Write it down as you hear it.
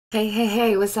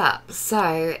Hey, what's up?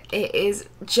 So, it is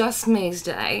just me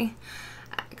today,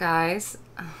 guys.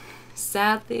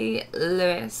 Sadly,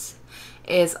 Lewis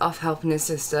is off helping his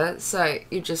sister, so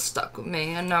you're just stuck with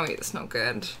me. I know it's not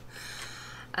good.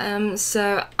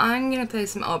 So I'm gonna play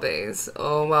some Obbies,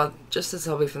 or well, just this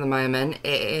hobby for the moment.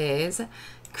 It is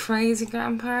Crazy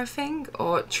Grandpa, I think,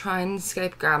 or Try and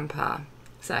Escape Grandpa.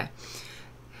 So,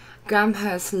 Grandpa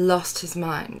has lost his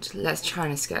mind. Let's try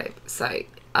and escape. So,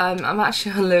 I'm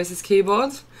actually on Lewis's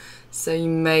keyboard, so you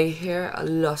may hear a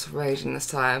lot of raging this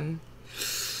time.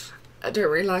 I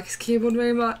don't really like his keyboard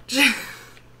very much.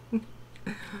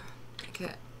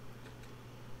 Okay.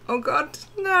 Oh god,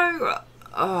 no!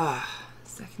 Oh,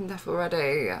 second death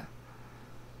already.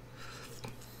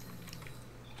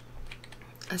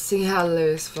 I see how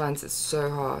Lewis finds it so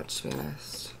hard, to be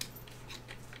honest.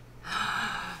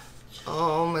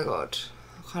 Oh my god.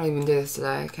 I can't even do this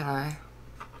today, can I?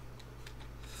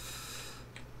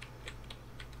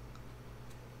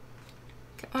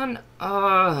 Come on.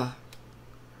 Oh.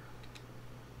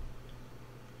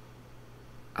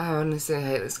 I honestly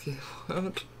hate this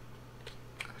keyboard.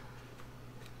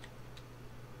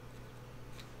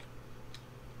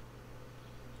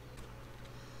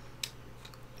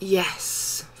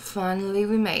 Yes. Finally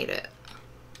we made it.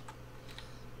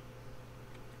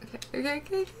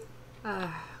 Okay.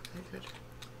 Ah, okay, good.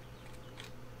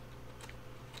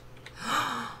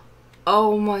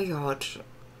 Oh my god.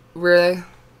 Really?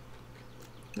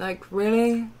 Like,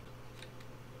 really?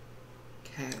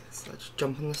 Okay, so let's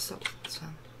jump on the stop this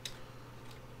time.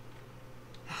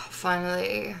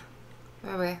 Finally.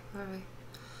 Where are we?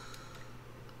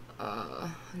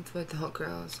 Enjoyed the hot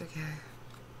girls, okay.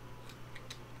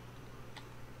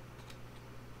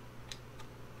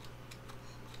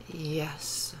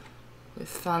 Yes. We're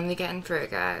finally getting through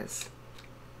it, guys.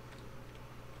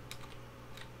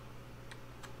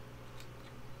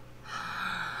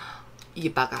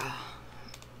 You bugger.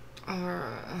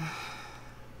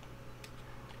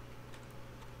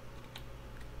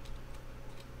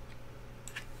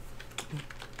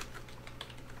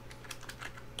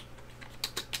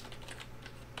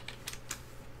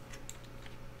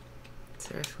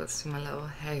 Sorry, I forgot to do my little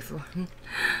hey for one.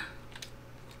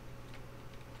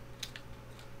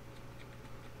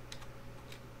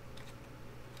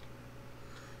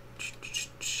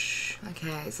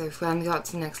 Okay, so if we haven't got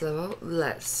to the next level,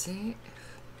 let's see.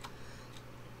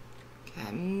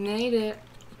 Okay, made it.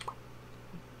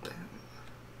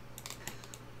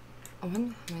 I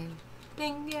wonder how many.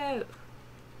 Bingo!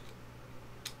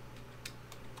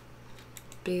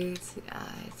 B to the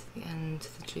I to the N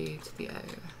to the G to the O.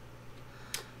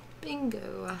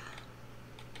 Bingo!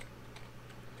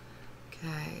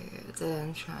 Okay,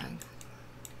 then trying.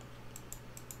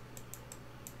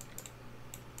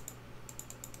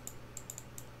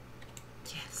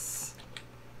 Yes!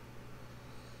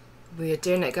 We are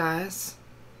doing it, guys.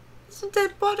 It's a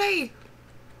dead body!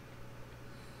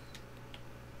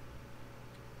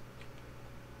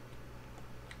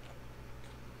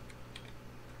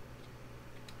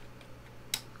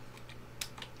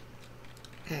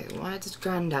 Okay, why does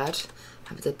Grandad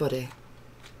have a dead body?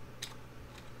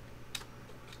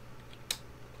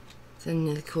 Then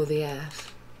nearly call the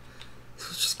F. So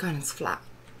it's just going as flat.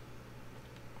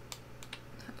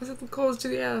 How is it the cause to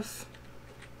the F?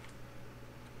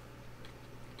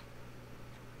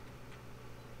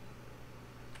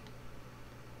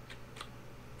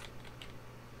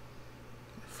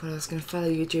 I thought I was going to follow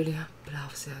you, Julia, but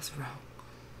obviously I was wrong.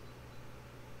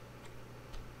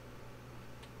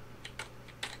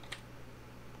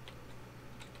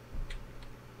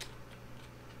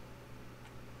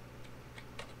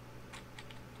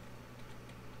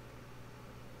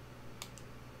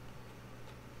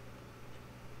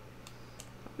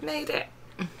 Made it.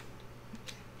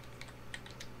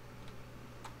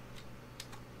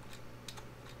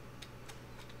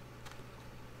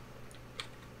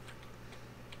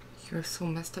 You're so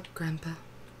messed up, Grandpa.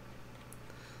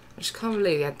 I just can't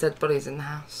believe he had dead bodies in the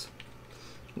house.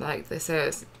 Like, they say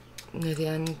it's near the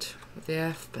end of the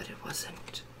earth, but it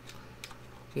wasn't.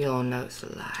 We all know it's a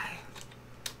lie.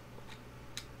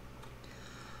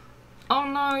 Oh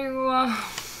no!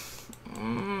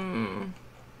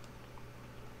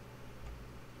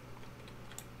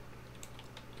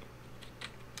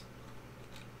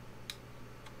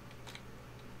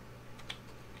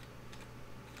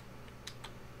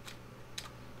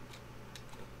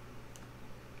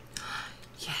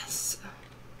 Yes.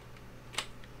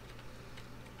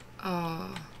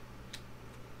 Oh.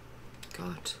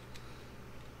 God.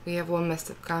 We have one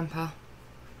messed up Grandpa.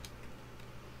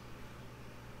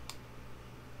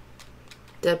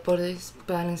 Dead bodies,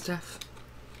 burning stuff.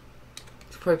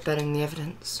 Probably better than the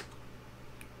evidence.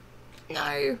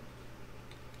 No.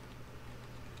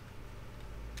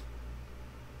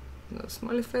 No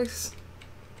smiley face.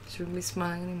 Shouldn't be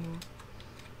smiling anymore.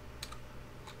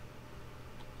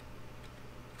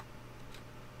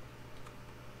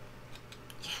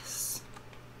 Yes.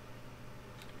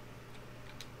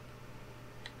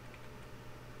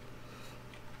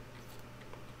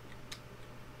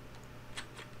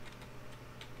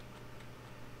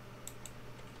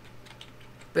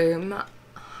 Boom.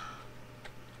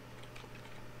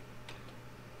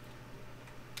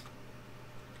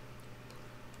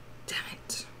 Damn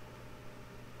it.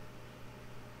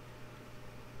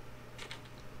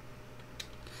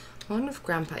 I wonder if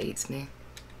Grandpa eats me.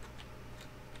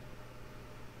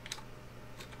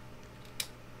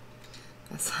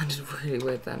 That sounded really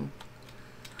weird then.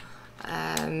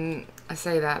 I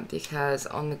say that because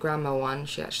on the grandma one,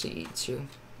 she actually eats you.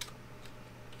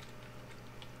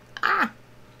 Ah!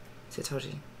 So I told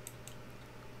you.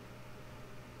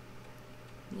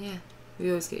 Yeah, we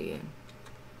always get eaten.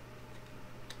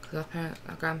 Because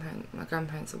my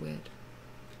grandparents are weird.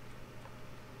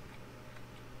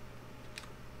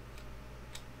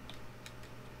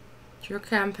 Do your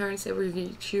grandparents ever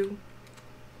eat you?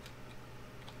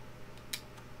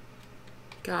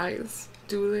 Guys,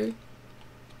 do they? I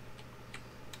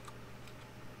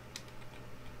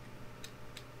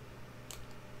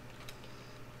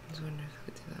was wondering if I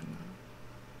could do that now.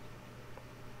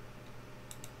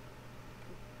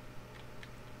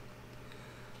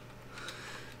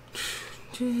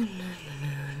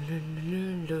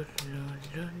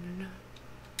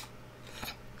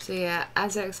 So yeah,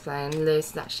 as I explained, Lewis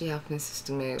is actually helping his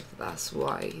sister move. That's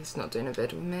why he's not doing a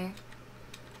bid with me.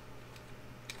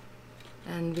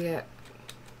 And we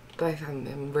both haven't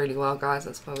been really well, guys.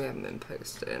 That's why we haven't been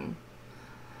posting.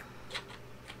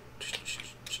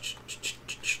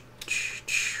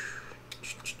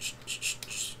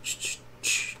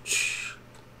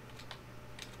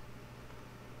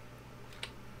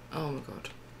 Oh my god.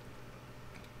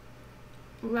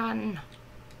 Run.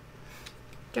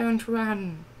 Don't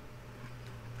run.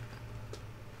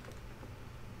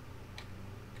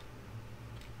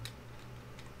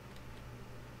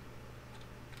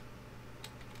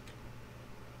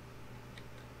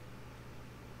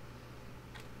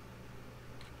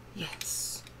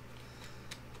 Yes.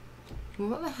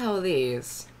 What the hell are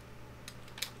these?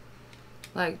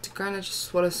 Like, did Grandma just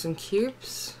swallow some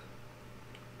cubes?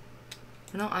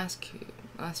 They're not ice cube.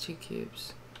 Ice 2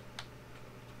 cubes.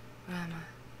 Where am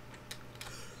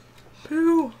I?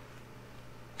 Pooh!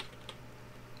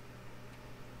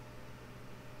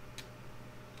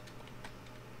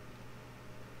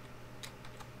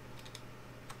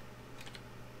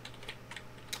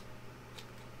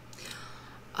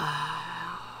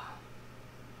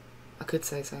 I could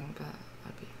say something, but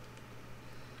I'd be...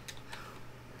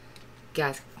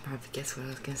 Guys can probably guess what I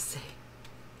was gonna say.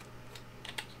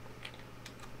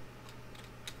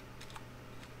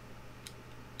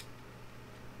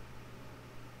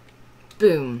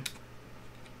 Boom.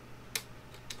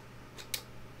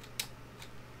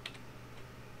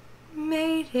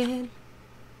 Made it.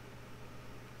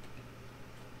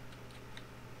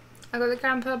 I got the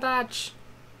grandpa badge.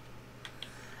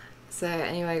 So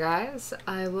anyway guys,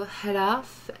 I will head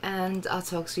off and I'll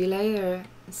talk to you later.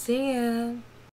 See ya.